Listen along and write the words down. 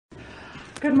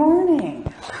Good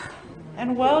morning,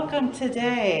 and welcome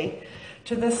today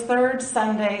to this third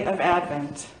Sunday of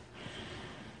Advent.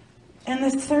 And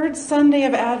this third Sunday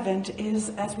of Advent is,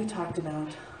 as we talked about,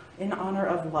 in honor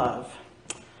of love.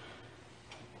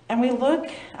 And we look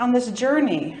on this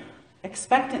journey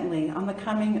expectantly on the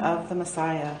coming of the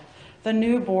Messiah, the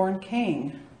newborn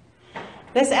King.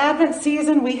 This Advent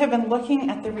season, we have been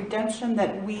looking at the redemption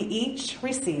that we each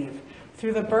receive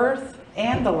through the birth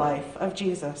and the life of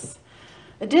Jesus.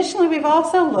 Additionally, we've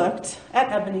also looked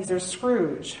at Ebenezer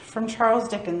Scrooge from Charles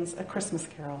Dickens' A Christmas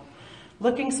Carol,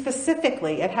 looking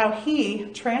specifically at how he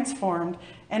transformed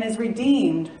and is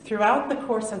redeemed throughout the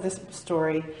course of this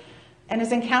story and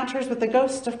his encounters with the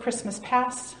ghosts of Christmas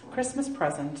past, Christmas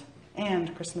present,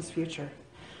 and Christmas future.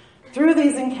 Through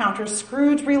these encounters,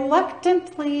 Scrooge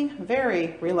reluctantly,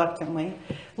 very reluctantly,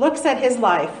 looks at his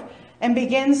life and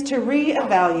begins to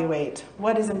reevaluate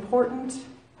what is important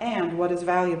and what is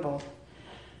valuable.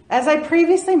 As I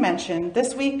previously mentioned,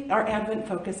 this week our Advent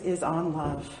focus is on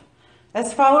love.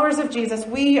 As followers of Jesus,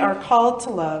 we are called to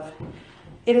love.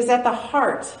 It is at the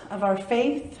heart of our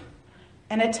faith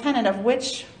and a tenet of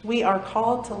which we are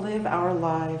called to live our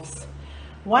lives.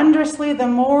 Wondrously, the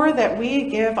more that we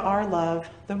give our love,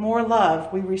 the more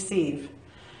love we receive.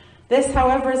 This,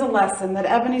 however, is a lesson that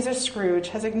Ebenezer Scrooge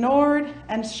has ignored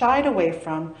and shied away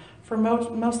from for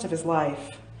most of his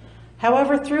life.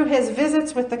 However, through his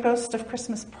visits with the ghost of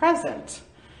Christmas present,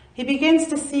 he begins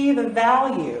to see the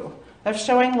value of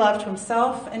showing love to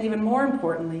himself and, even more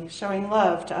importantly, showing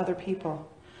love to other people.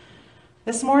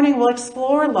 This morning, we'll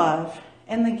explore love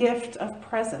and the gift of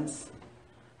presence.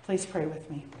 Please pray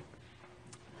with me.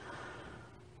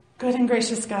 Good and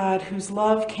gracious God, whose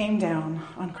love came down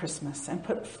on Christmas and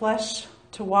put flesh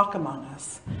to walk among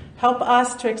us, help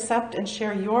us to accept and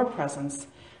share your presence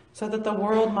so that the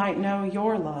world might know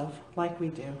your love like we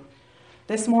do.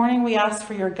 This morning we ask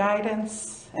for your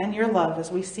guidance and your love as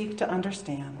we seek to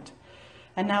understand.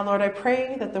 And now, Lord, I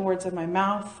pray that the words of my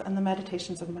mouth and the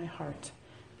meditations of my heart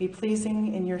be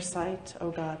pleasing in your sight, O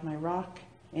God, my rock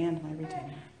and my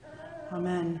redeemer.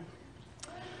 Amen.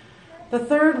 The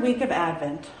third week of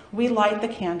Advent, we light the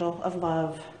candle of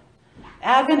love.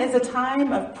 Advent is a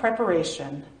time of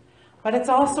preparation, but it's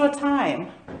also a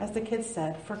time, as the kids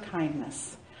said, for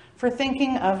kindness, for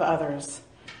thinking of others,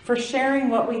 for sharing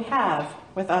what we have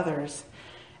with others,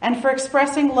 and for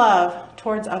expressing love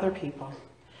towards other people.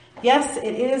 Yes,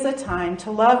 it is a time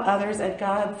to love others as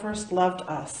God first loved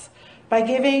us, by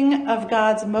giving of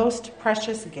God's most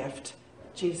precious gift,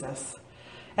 Jesus.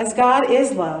 As God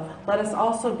is love, let us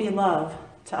also be love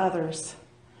to others.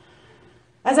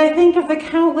 As I think of the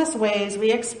countless ways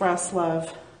we express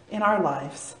love in our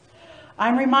lives,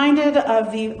 I'm reminded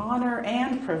of the honor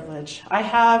and privilege I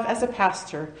have as a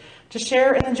pastor to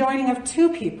share in the joining of two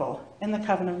people in the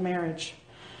covenant of marriage.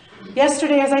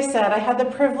 Yesterday, as I said, I had the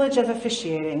privilege of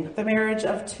officiating the marriage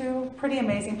of two pretty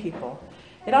amazing people.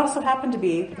 It also happened to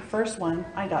be the first one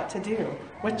I got to do,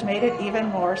 which made it even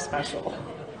more special.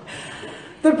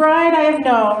 The bride I have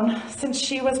known since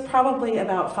she was probably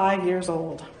about 5 years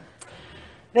old.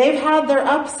 They've had their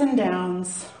ups and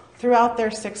downs throughout their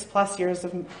 6+ years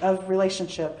of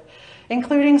relationship,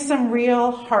 including some real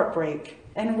heartbreak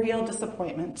and real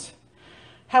disappointment.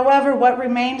 However, what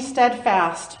remained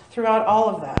steadfast throughout all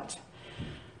of that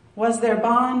was their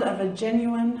bond of a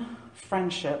genuine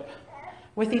friendship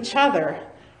with each other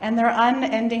and their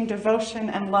unending devotion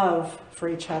and love for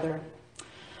each other.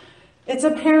 It's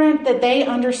apparent that they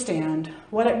understand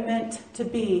what it meant to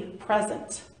be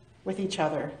present with each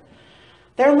other.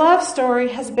 Their love story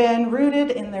has been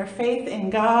rooted in their faith in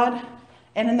God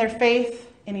and in their faith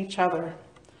in each other.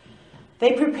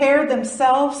 They prepared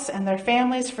themselves and their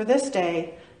families for this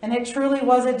day, and it truly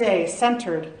was a day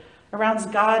centered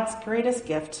around God's greatest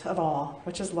gift of all,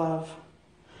 which is love.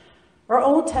 Our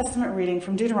Old Testament reading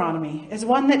from Deuteronomy is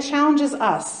one that challenges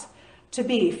us to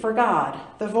be, for God,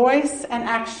 the voice and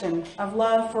action of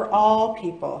love for all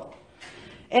people.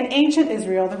 In ancient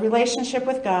Israel, the relationship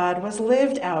with God was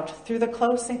lived out through the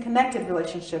close and connected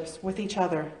relationships with each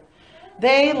other.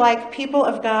 They, like people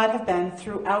of God have been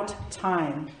throughout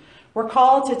time, were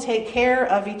called to take care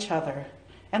of each other,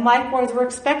 and likewise were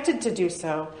expected to do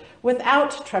so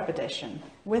without trepidation,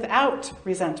 without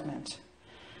resentment.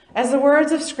 As the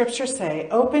words of Scripture say,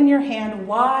 open your hand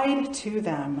wide to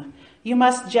them. You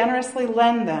must generously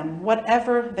lend them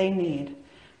whatever they need.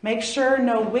 Make sure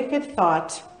no wicked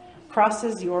thought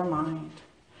crosses your mind.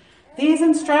 These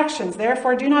instructions,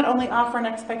 therefore, do not only offer an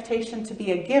expectation to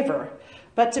be a giver,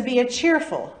 but to be a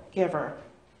cheerful giver.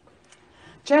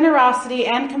 Generosity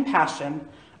and compassion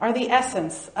are the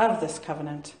essence of this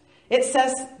covenant. It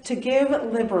says to give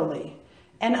liberally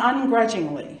and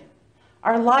ungrudgingly.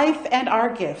 Our life and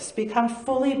our gifts become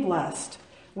fully blessed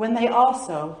when they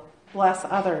also bless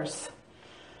others.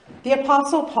 The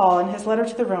Apostle Paul, in his letter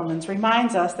to the Romans,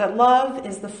 reminds us that love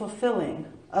is the fulfilling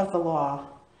of the law.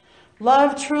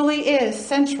 Love truly is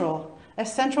a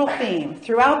central theme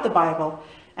throughout the Bible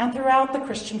and throughout the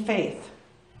Christian faith.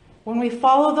 When we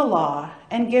follow the law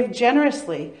and give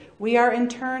generously, we are in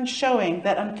turn showing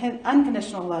that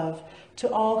unconditional love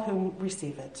to all who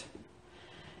receive it.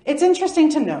 It's interesting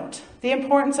to note the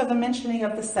importance of the mentioning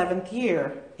of the seventh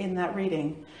year in that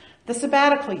reading, the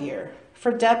sabbatical year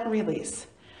for debt release.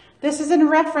 This is in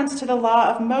reference to the law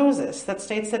of Moses that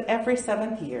states that every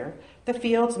seventh year the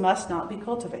fields must not be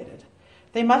cultivated.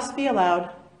 They must be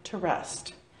allowed to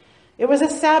rest. It was a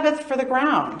Sabbath for the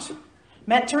ground,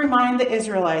 meant to remind the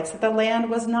Israelites that the land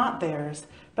was not theirs,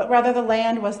 but rather the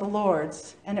land was the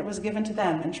Lord's, and it was given to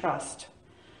them in trust.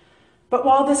 But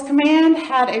while this command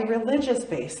had a religious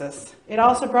basis, it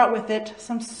also brought with it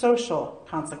some social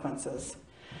consequences.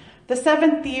 The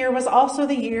seventh year was also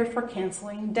the year for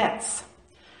canceling debts.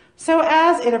 So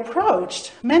as it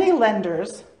approached, many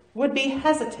lenders would be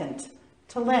hesitant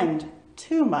to lend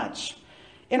too much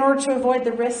in order to avoid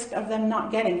the risk of them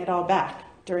not getting it all back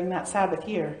during that Sabbath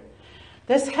year.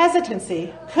 This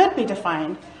hesitancy could be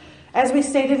defined, as we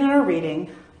stated in our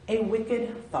reading, a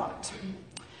wicked thought,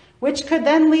 which could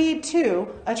then lead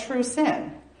to a true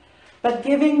sin. But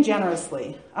giving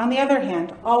generously, on the other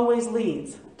hand, always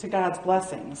leads to God's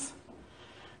blessings.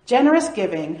 Generous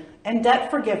giving and debt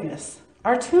forgiveness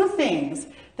are two things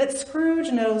that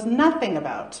Scrooge knows nothing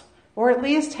about, or at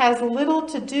least has little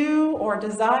to do or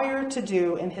desire to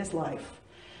do in his life.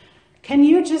 Can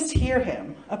you just hear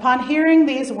him, upon hearing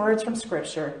these words from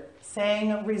Scripture,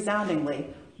 saying resoundingly,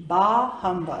 "Bah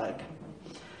humbug"?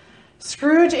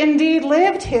 Scrooge indeed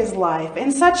lived his life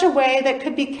in such a way that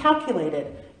could be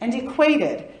calculated and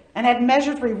equated and had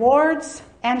measured rewards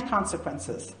and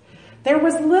consequences. There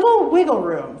was little wiggle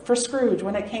room for Scrooge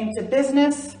when it came to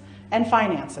business and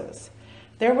finances.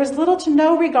 There was little to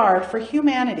no regard for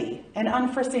humanity and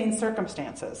unforeseen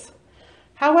circumstances.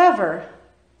 However,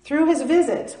 through his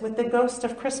visit with the ghost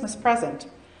of Christmas present,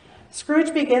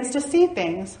 Scrooge begins to see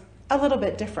things a little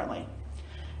bit differently.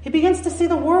 He begins to see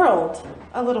the world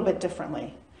a little bit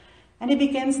differently, and he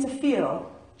begins to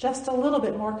feel just a little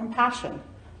bit more compassion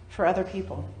for other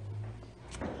people.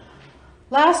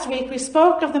 Last week, we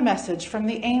spoke of the message from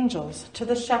the angels to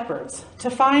the shepherds to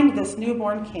find this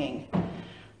newborn king.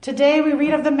 Today, we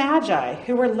read of the Magi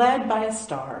who were led by a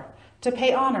star to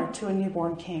pay honor to a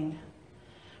newborn king.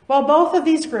 While both of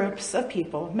these groups of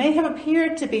people may have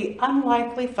appeared to be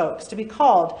unlikely folks to be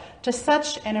called to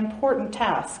such an important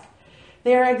task,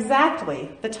 they are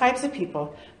exactly the types of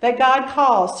people that God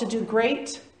calls to do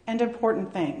great and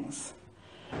important things.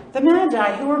 The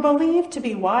Magi, who were believed to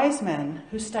be wise men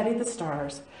who studied the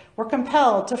stars, were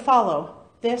compelled to follow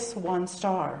this one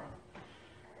star.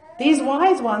 These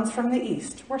wise ones from the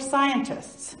east were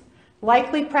scientists,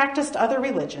 likely practiced other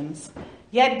religions,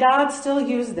 yet God still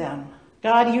used them.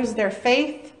 God used their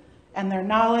faith and their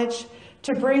knowledge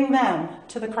to bring them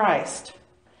to the Christ.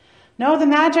 No, the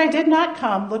Magi did not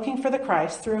come looking for the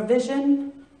Christ through a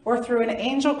vision or through an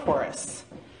angel chorus,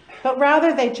 but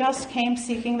rather they just came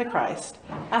seeking the Christ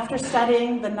after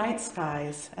studying the night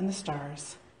skies and the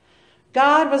stars.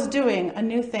 God was doing a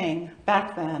new thing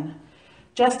back then,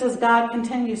 just as God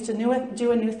continues to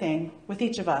do a new thing with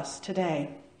each of us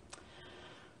today.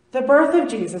 The birth of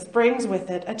Jesus brings with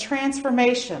it a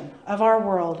transformation of our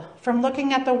world from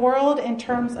looking at the world in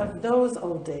terms of those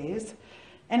old days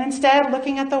and instead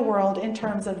looking at the world in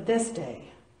terms of this day.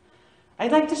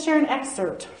 I'd like to share an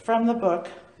excerpt from the book,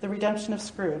 The Redemption of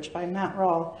Scrooge by Matt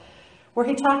Rawle, where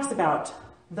he talks about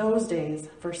those days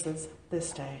versus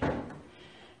this day.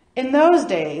 In those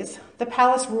days, the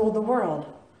palace ruled the world,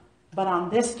 but on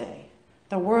this day,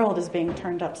 the world is being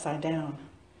turned upside down.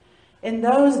 In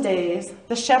those days,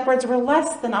 the shepherds were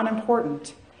less than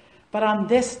unimportant, but on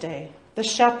this day, the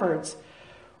shepherds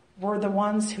were the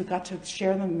ones who got to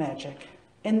share the magic.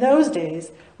 In those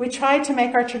days, we tried to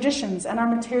make our traditions and our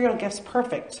material gifts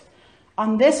perfect.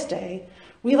 On this day,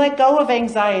 we let go of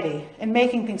anxiety in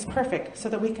making things perfect so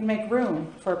that we can make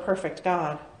room for a perfect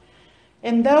God.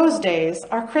 In those days,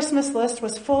 our Christmas list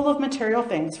was full of material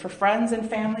things for friends and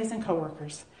families and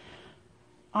coworkers.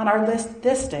 On our list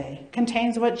this day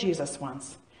contains what Jesus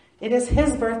wants. It is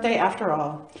his birthday after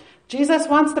all. Jesus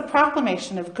wants the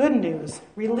proclamation of good news,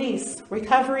 release,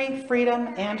 recovery,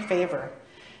 freedom, and favor.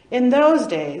 In those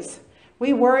days,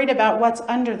 we worried about what's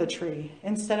under the tree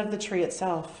instead of the tree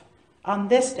itself. On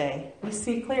this day, we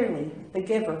see clearly the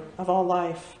giver of all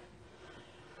life.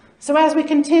 So as we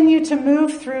continue to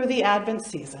move through the Advent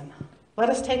season,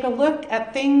 let us take a look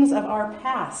at things of our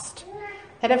past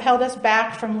that have held us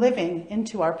back from living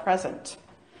into our present.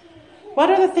 What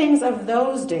are the things of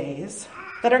those days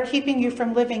that are keeping you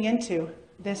from living into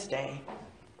this day?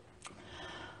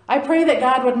 I pray that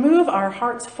God would move our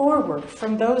hearts forward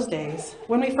from those days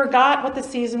when we forgot what the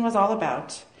season was all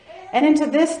about, and into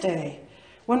this day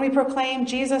when we proclaim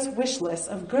Jesus' wish list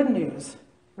of good news,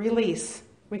 release,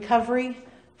 recovery,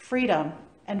 freedom,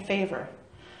 and favor.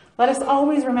 Let us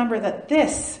always remember that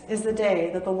this is the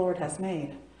day that the Lord has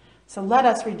made. So let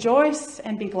us rejoice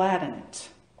and be glad in it.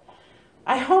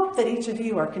 I hope that each of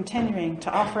you are continuing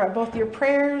to offer up both your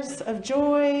prayers of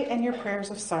joy and your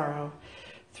prayers of sorrow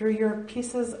through your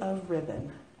pieces of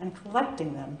ribbon and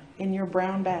collecting them in your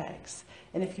brown bags.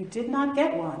 And if you did not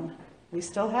get one, we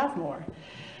still have more.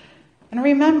 And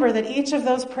remember that each of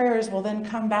those prayers will then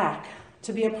come back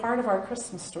to be a part of our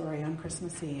Christmas story on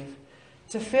Christmas Eve,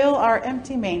 to fill our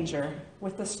empty manger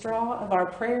with the straw of our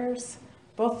prayers,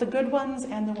 both the good ones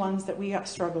and the ones that we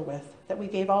struggle with, that we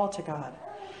gave all to God.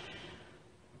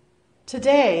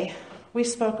 Today, we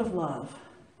spoke of love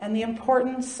and the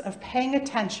importance of paying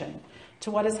attention to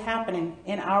what is happening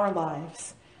in our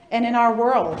lives and in our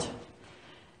world.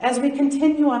 As we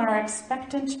continue on our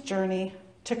expectant journey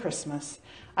to Christmas,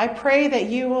 I pray that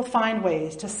you will find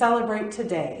ways to celebrate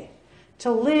today,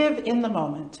 to live in the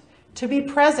moment, to be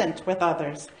present with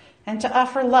others, and to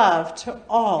offer love to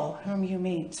all whom you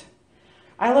meet.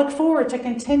 I look forward to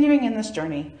continuing in this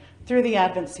journey through the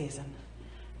Advent season.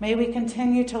 May we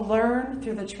continue to learn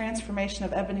through the transformation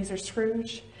of Ebenezer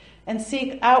Scrooge and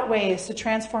seek out ways to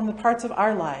transform the parts of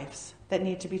our lives that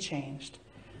need to be changed.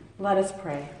 Let us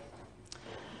pray.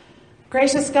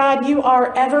 Gracious God, you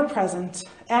are ever present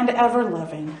and ever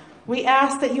loving. We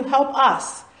ask that you help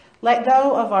us let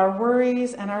go of our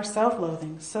worries and our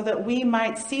self-loathing so that we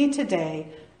might see today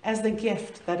as the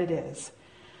gift that it is.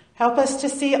 Help us to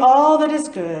see all that is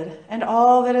good and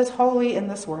all that is holy in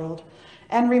this world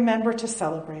and remember to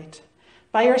celebrate.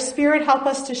 By your Spirit, help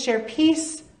us to share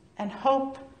peace and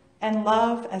hope and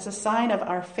love as a sign of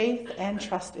our faith and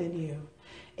trust in you.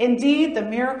 Indeed, the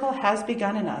miracle has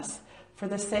begun in us for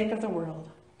the sake of the world.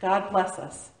 God bless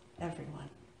us, everyone.